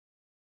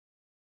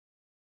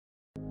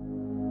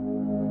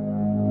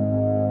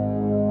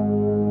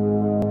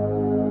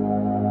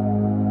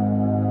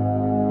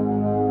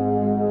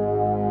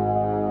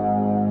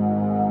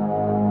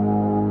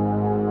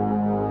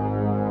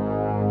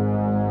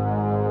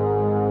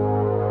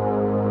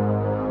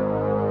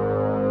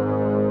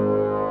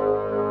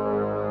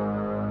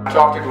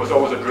Antarctica was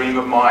always a dream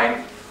of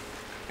mine,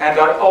 and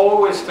I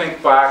always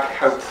think back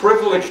how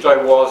privileged I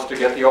was to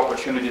get the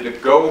opportunity to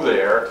go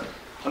there,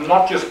 and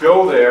not just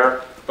go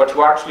there, but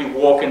to actually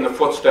walk in the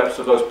footsteps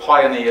of those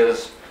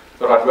pioneers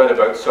that I'd read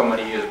about so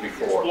many years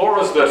before.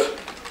 Explorers that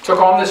took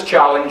on this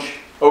challenge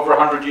over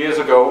 100 years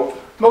ago,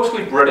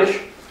 mostly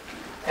British,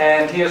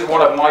 and here's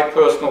one of my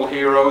personal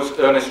heroes,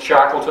 Ernest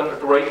Shackleton, a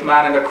great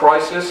man in a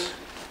crisis.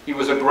 He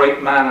was a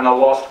great man in a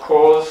lost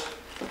cause.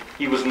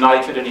 He was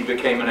knighted and he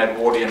became an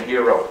Edwardian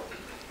hero.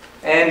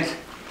 And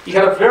he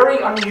had a very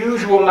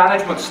unusual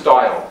management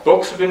style.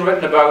 Books have been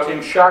written about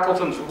him.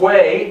 Shackleton's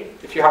Way,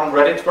 if you haven't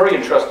read it, it's very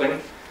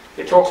interesting.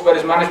 It talks about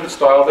his management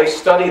style. They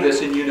study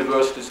this in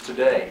universities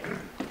today.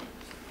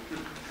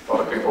 A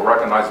lot of people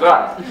recognize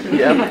that.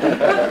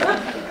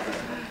 Yep.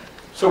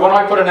 So when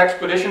I put an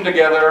expedition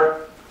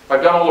together,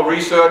 I've done all the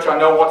research, I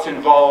know what's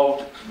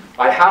involved.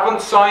 I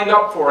haven't signed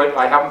up for it,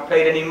 I haven't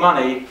paid any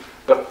money.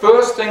 The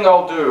first thing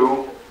I'll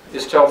do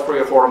is tell 3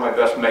 or 4 of my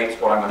best mates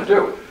what I'm going to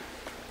do.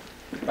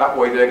 That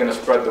way they're going to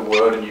spread the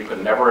word and you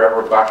can never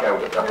ever back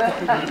out of that.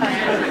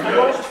 The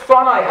most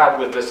fun I had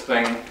with this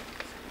thing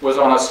was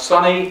on a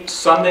sunny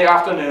Sunday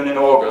afternoon in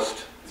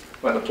August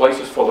when the place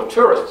is full of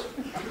tourists.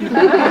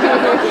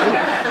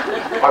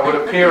 I would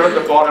appear at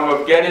the bottom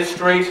of Geddes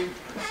Street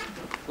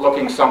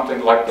looking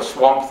something like the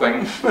Swamp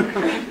Thing,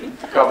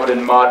 covered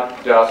in mud,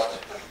 dust.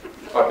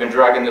 I've been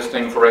dragging this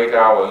thing for 8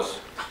 hours,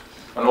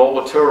 and all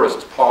the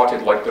tourists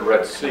parted like the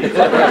Red Sea.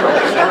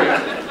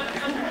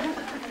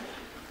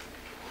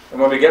 And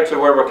when we get to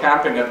where we're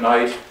camping at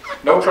night,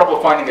 no trouble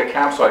finding a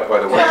campsite, by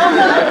the way.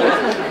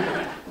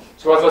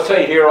 So as I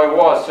say, here I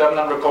was,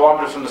 700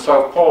 kilometers from the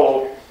South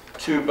Pole,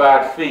 2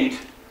 bad feet.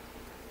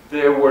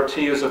 There were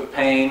tears of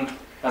pain,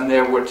 and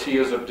there were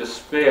tears of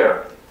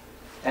despair.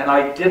 And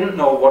I didn't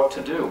know what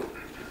to do.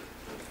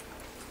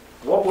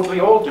 What would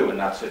we all do in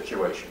that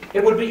situation?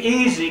 It would be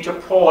easy to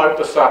pull out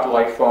the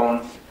satellite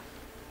phone,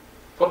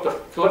 flip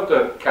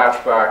the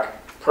catch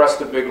back, press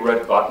the big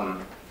red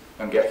button,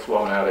 and get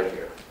flown out of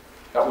here.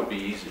 That would be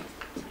easy.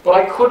 But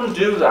I couldn't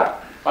do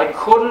that. I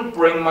couldn't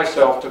bring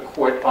myself to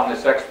quit on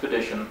this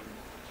expedition.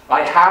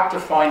 I had to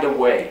find a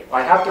way.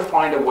 I had to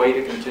find a way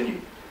to continue.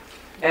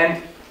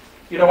 And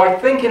you know, I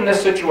think in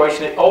this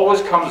situation it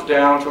always comes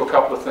down to a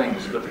couple of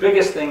things. The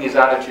biggest thing is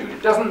attitude.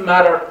 It doesn't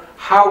matter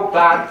how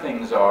bad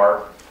things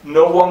are,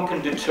 no one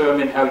can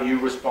determine how you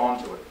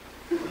respond to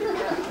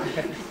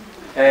it.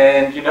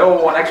 And you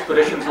know, on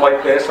expeditions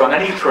like this, on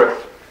any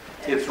trip,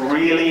 it's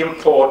really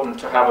important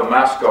to have a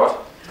mascot.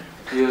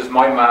 Here's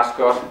my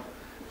mascot.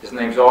 His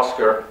name's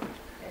Oscar,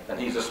 and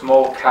he's a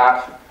small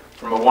cat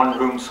from a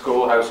one-room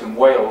schoolhouse in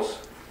Wales.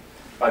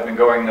 I've been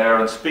going there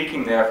and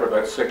speaking there for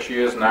about 6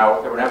 years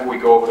now. Whenever we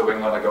go over to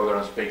England, I go there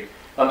and speak.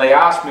 And they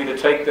asked me to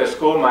take their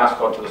school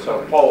mascot to the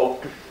South Pole,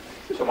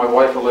 so my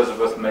wife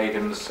Elizabeth made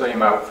him the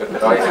same outfit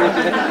that I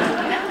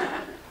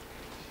had.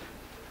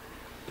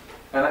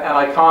 And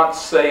I can't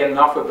say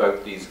enough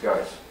about these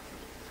guys.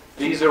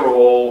 These are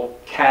all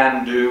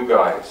can-do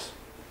guys.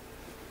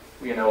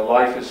 You know,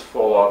 life is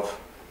full of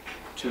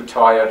too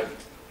tired,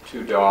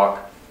 too dark,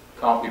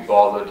 can't be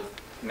bothered,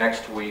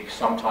 next week,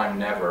 sometime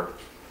never.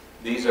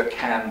 These are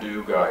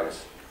can-do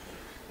guys.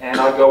 And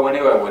I go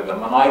anywhere with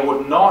them, and I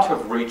would not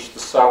have reached the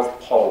South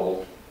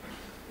Pole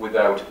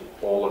without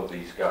all of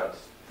these guys.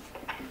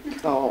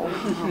 Oh.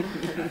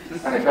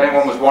 And if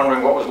anyone was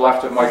wondering what was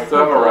left of my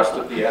thermarest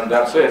at the end,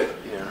 that's it.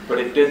 Yeah. But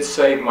it did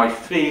save my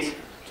feet.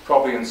 It's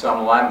probably in some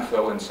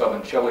landfill in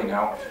southern Chile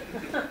now.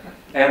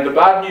 And the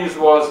bad news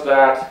was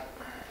that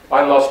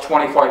I lost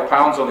 25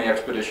 pounds on the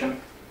expedition.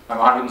 I'm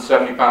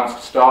 170 pounds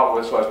to start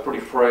with, so I was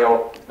pretty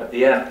frail at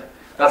the end.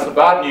 That's the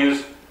bad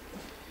news.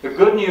 The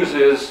good news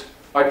is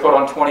I put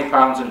on 20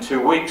 pounds in 2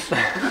 weeks.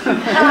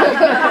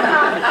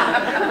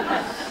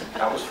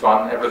 That was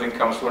fun. Everything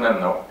comes to an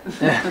end, though.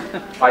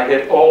 I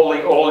hit all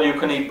the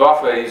all-you-can-eat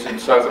buffets in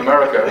South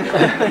America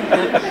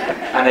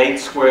and 8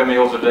 square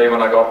meals a day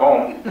when I got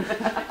home.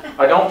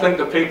 I don't think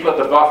the people at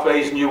the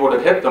buffets knew what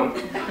had hit them.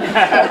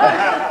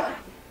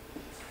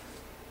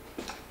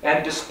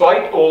 And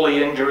despite all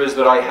the injuries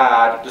that I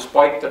had,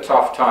 despite the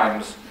tough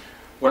times,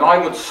 when I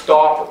would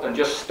stop and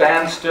just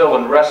stand still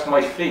and rest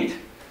my feet,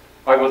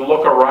 I would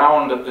look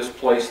around at this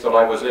place that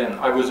I was in.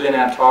 I was in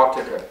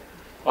Antarctica.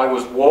 I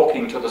was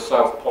walking to the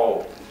South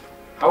Pole.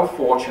 How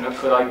fortunate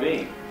could I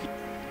be?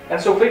 And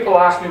so people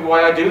ask me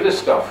why I do this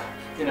stuff.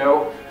 You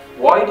know,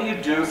 why do you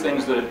do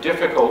things that are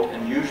difficult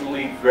and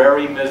usually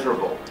very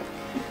miserable?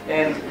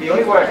 And the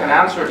only way I can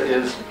answer it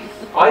is,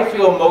 I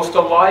feel most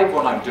alive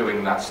when I'm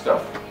doing that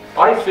stuff.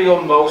 I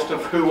feel most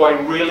of who I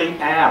really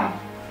am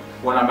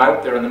when I'm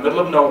out there in the middle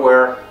of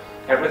nowhere,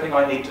 everything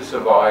I need to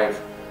survive,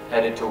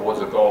 headed towards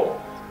a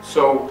goal.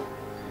 So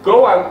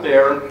go out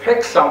there and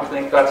pick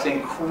something that's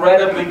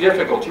incredibly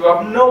difficult. You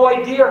have no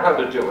idea how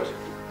to do it.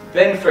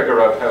 Then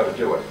figure out how to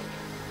do it.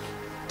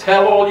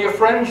 Tell all your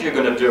friends you're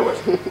going to do it.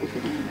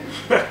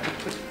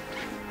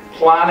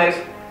 Plan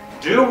it.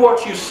 Do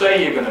what you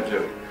say you're going to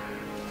do.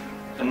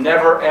 And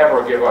never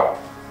ever give up.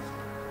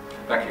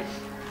 Thank you.